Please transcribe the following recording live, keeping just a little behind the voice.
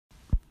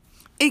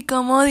Y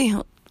como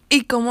dijo,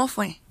 y cómo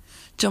fue.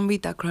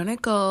 Chombita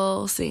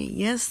Chronicles, sí,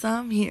 yes,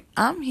 I'm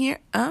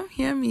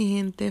here, mi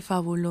gente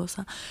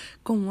fabulosa.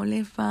 ¿Cómo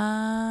les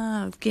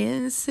va?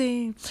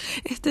 Quédense.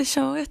 Este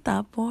show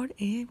está por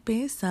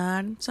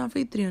empezar. Su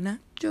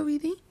anfitriona,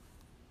 Jovidi.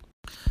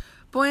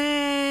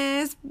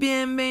 Pues,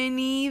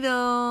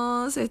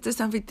 bienvenidos. Este es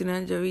su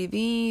anfitriona,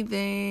 Jovidi,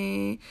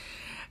 de,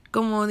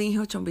 como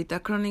dijo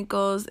Chombita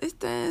Chronicles,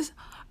 este es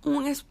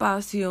un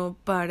espacio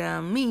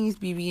para mis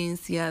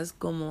vivencias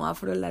como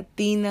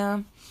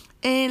afrolatina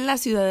en la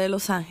ciudad de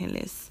Los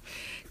Ángeles.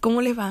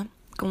 ¿Cómo les va?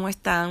 ¿Cómo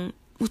están?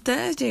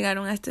 Ustedes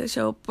llegaron a este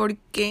show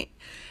porque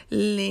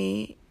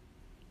les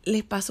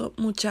pasó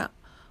mucha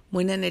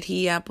buena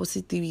energía,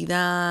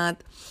 positividad.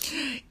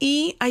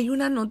 Y hay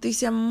una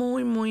noticia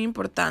muy, muy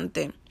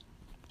importante.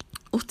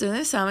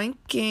 Ustedes saben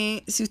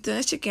que si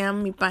ustedes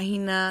chequean mi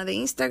página de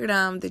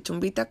Instagram de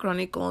Chombita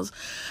Chronicles,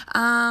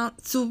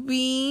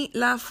 subí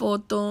la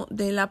foto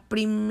de la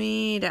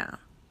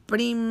primera,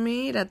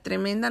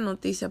 tremenda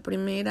noticia,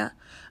 primera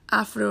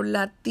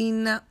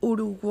Afrolatina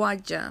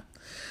uruguaya.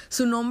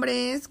 Su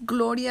nombre es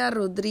Gloria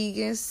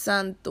Rodríguez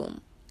Santo.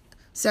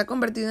 Se ha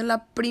convertido en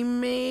la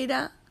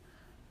primera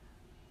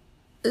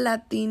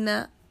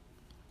latina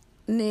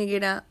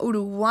negra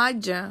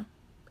uruguaya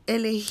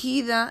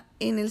elegida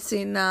en el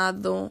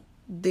Senado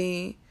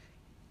de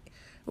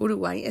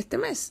Uruguay este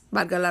mes,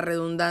 valga la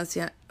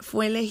redundancia,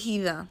 fue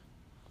elegida.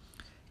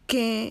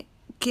 Qué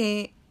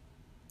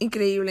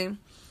increíble.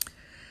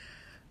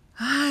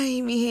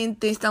 Ay, mi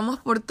gente, estamos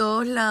por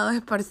todos lados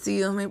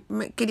esparcidos.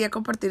 Me quería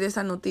compartir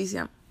esa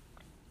noticia.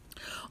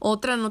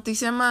 Otra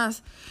noticia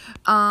más.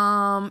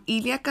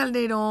 Ilia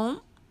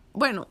Calderón.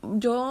 Bueno,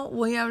 yo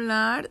voy a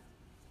hablar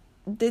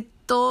de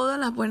todas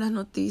las buenas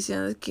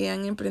noticias que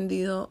han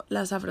emprendido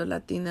las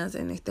afrolatinas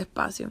en este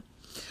espacio.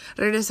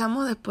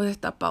 Regresamos después de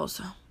esta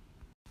pausa.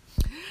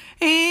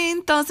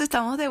 Entonces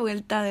estamos de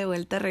vuelta,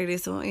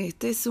 regreso.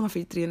 Este es su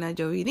anfitriona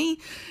Jovidi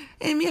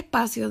en mi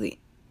espacio de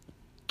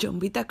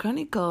Chombita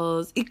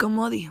Chronicles. Y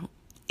como dijo,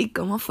 y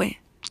cómo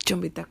fue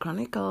Chombita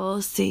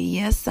Chronicles. Sí,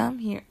 yes, I'm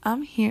here.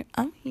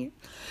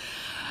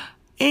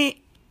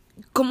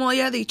 Como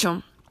ya he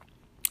dicho,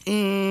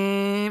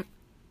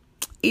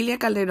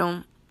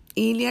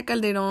 Ilia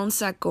Calderón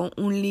sacó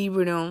un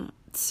libro.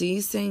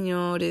 Sí,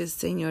 señores,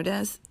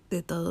 señoras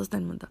de todos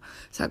del mundo.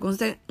 Sacó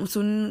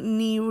un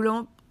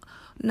libro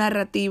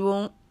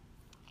narrativo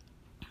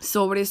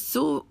sobre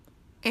su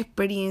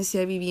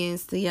experiencia y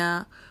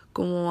vivencia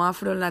como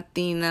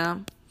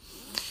afrolatina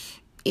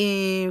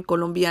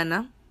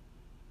colombiana.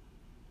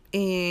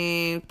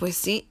 Pues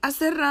sí,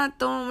 hace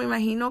rato me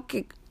imagino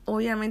que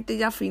obviamente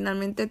ya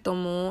finalmente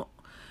tomó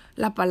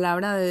la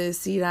palabra de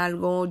decir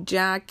algo,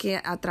 ya que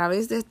a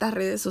través de estas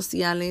redes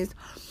sociales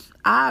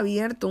ha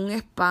abierto un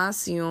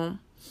espacio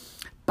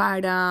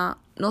para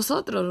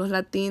nosotros, los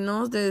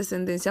latinos de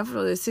descendencia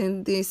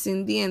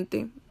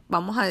afrodescendiente.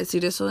 Vamos a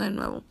decir eso de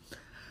nuevo.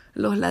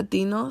 Los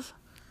latinos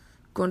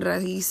con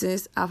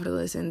raíces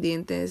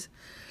afrodescendientes.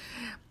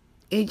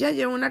 Ella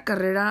lleva una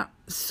carrera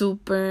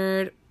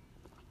súper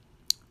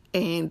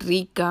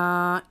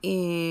rica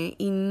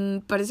y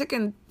parece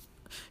que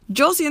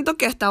yo siento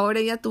que hasta ahora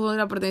ella tuvo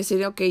la oportunidad de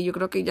decir, ok, yo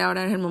creo que ya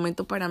ahora es el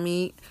momento para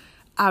mí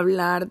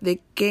hablar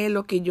de qué es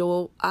lo que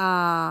yo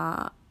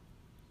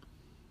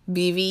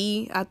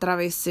viví,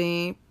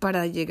 atravesé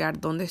para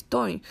llegar donde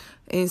estoy,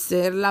 en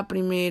ser la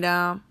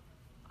primera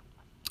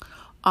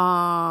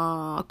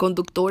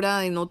conductora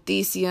de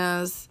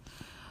noticias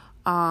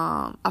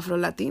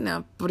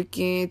afrolatina,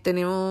 porque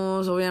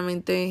tenemos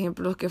obviamente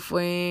ejemplos que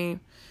fue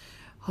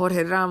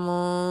Jorge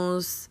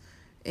Ramos,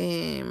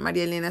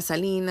 María Elena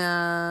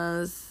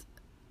Salinas,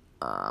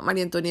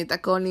 María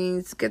Antonieta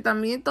Collins, que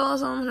también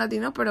todos somos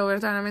latinos, pero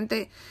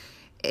verdaderamente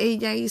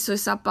ella hizo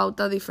esa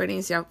pauta de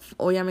diferencia.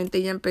 Obviamente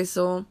ella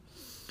empezó,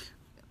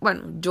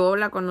 bueno, yo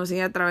la conocí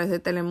a través de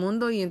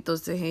Telemundo y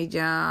entonces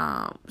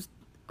ella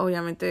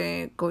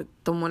obviamente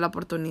tomó la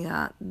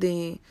oportunidad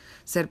de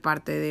ser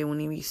parte de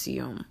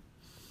Univisión.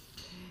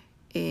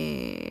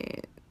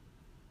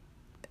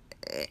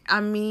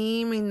 A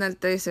mí me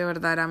enaltece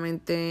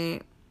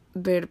verdaderamente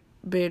ver,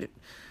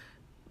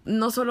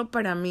 no solo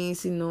para mí,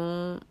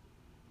 sino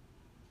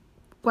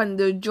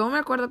cuando yo me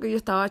acuerdo que yo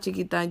estaba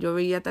chiquita, yo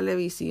veía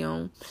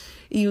televisión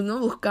y uno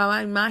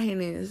buscaba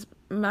imágenes.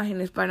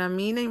 Para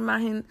mí la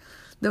imagen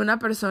de una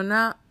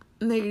persona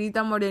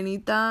negrita,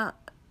 morenita,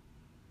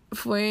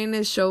 fue en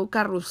el show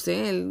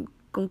Carrusel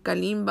con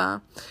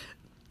Kalimba.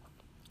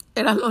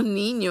 Eran los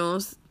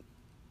niños,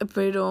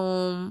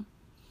 pero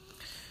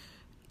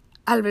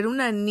al ver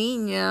una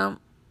niña,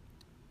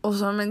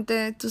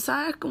 usualmente, tú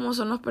sabes cómo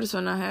son los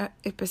personajes,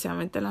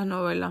 especialmente en las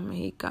novelas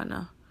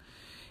mexicanas.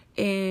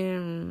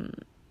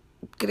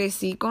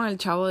 Crecí con el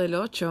Chavo del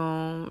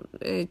Ocho,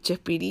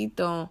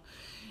 Chespirito.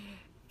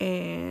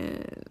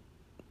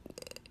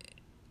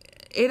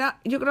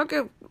 Yo creo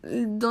que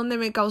donde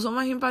me causó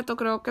más impacto,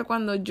 creo que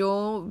cuando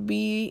yo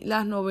vi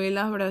las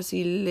novelas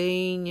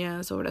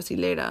brasileñas o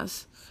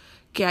brasileras,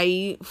 que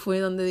ahí fue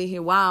donde dije,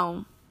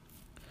 wow,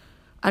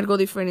 algo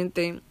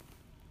diferente.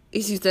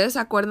 Y si ustedes se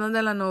acuerdan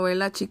de la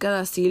novela Chica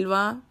da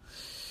Silva,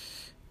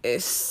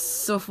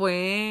 eso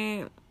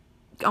fue,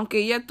 aunque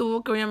ella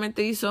tuvo que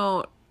obviamente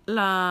hizo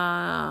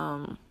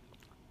una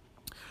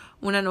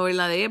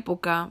novela de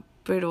época,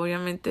 pero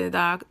obviamente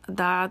da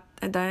a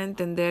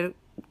entender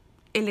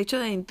el hecho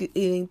de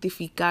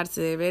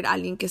identificarse, de ver a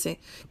alguien que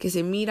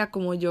se mira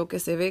como yo, que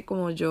se ve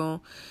como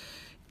yo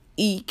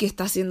y que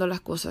está haciendo las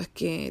cosas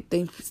que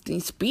te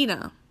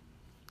inspira.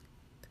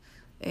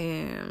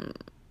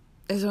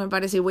 Eso me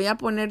parece. Y voy a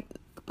poner,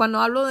 cuando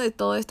hablo de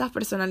todas estas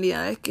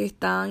personalidades que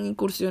están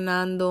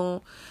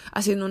incursionando,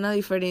 haciendo una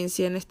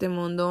diferencia en este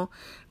mundo,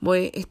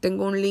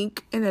 tengo un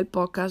link en el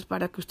podcast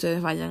para que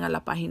ustedes vayan a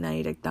la página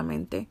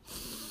directamente.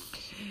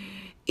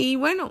 Y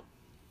bueno,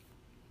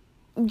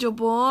 yo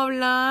puedo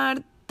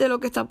hablar de lo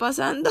que está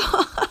pasando,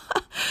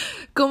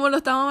 cómo lo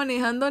estamos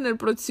manejando en el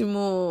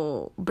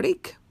próximo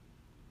break.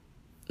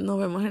 Nos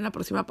vemos en la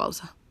próxima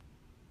pausa.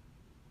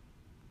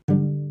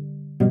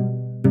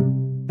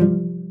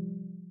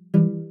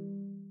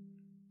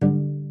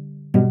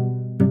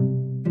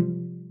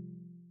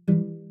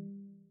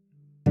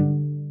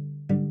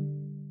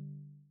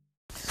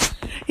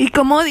 ¿Y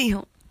cómo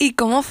dijo? ¿Y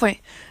cómo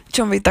fue?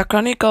 Chombita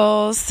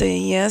Chronicles,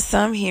 say yes,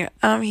 I'm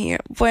here.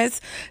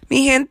 Pues,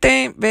 mi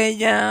gente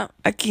bella,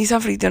 aquí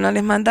Afrolatina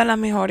les manda las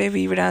mejores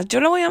vibras. Yo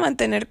lo voy a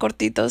mantener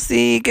cortito,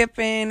 sí, qué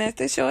pena,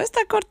 este show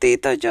está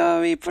cortito,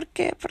 Jovi. ¿Por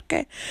qué?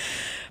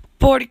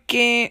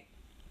 Porque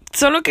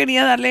solo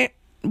quería darle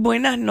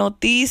buenas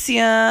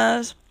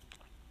noticias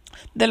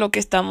de lo que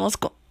estamos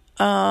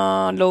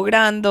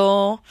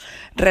logrando,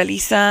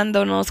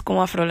 realizándonos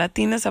como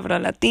afrolatinas,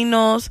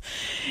 afrolatinos.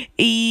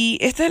 Y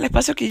este es el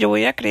espacio que yo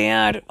voy a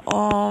crear.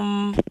 Por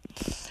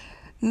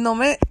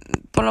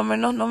lo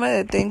menos no me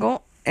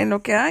detengo en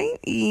lo que hay.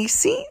 Y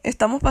sí,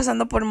 estamos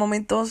pasando por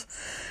momentos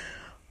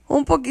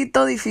un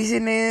poquito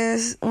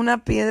difíciles,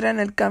 una piedra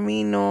en el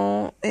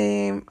camino.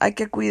 Hay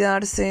que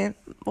cuidarse.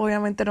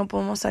 Obviamente no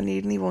podemos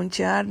salir ni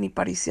bonchear, ni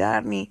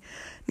parisear, ni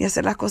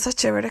hacer las cosas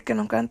chéveres que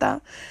nos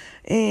encantan.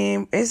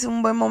 Es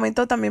un buen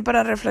momento también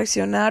para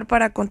reflexionar,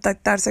 para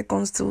contactarse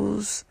con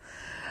sus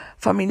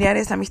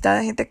familiares,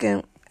 amistades, gente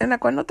en la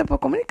cual no te puedo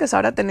comunicar.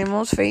 Ahora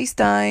tenemos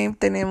FaceTime,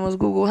 tenemos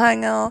Google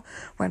Hangout.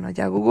 Bueno,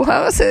 ya Google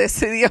Hangout se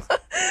decidió.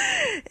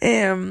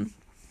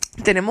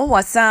 Tenemos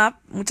WhatsApp.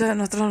 Muchos de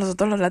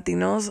nosotros los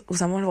latinos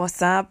usamos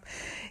WhatsApp.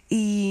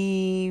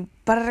 Y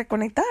para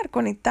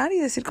conectar y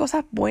decir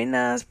cosas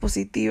buenas,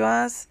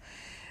 positivas.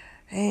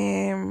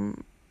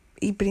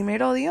 Y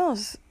primero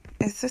Dios.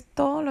 Eso es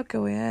todo lo que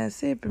voy a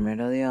decir.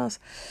 Primero Dios.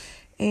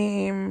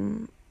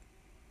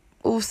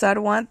 Usar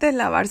guantes,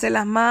 lavarse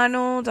las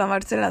manos,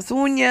 lavarse las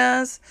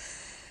uñas.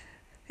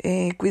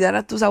 Cuidar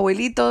a tus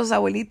abuelitos,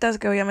 abuelitas,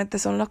 que obviamente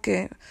son los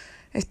que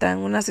están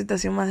en una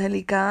situación más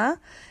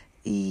delicada.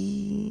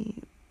 Y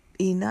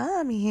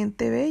nada, mi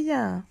gente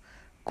bella.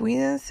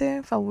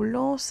 Cuídense,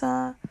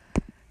 fabulosa.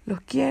 Los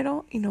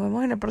quiero y nos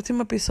vemos en el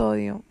próximo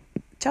episodio.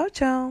 Chao,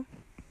 chao.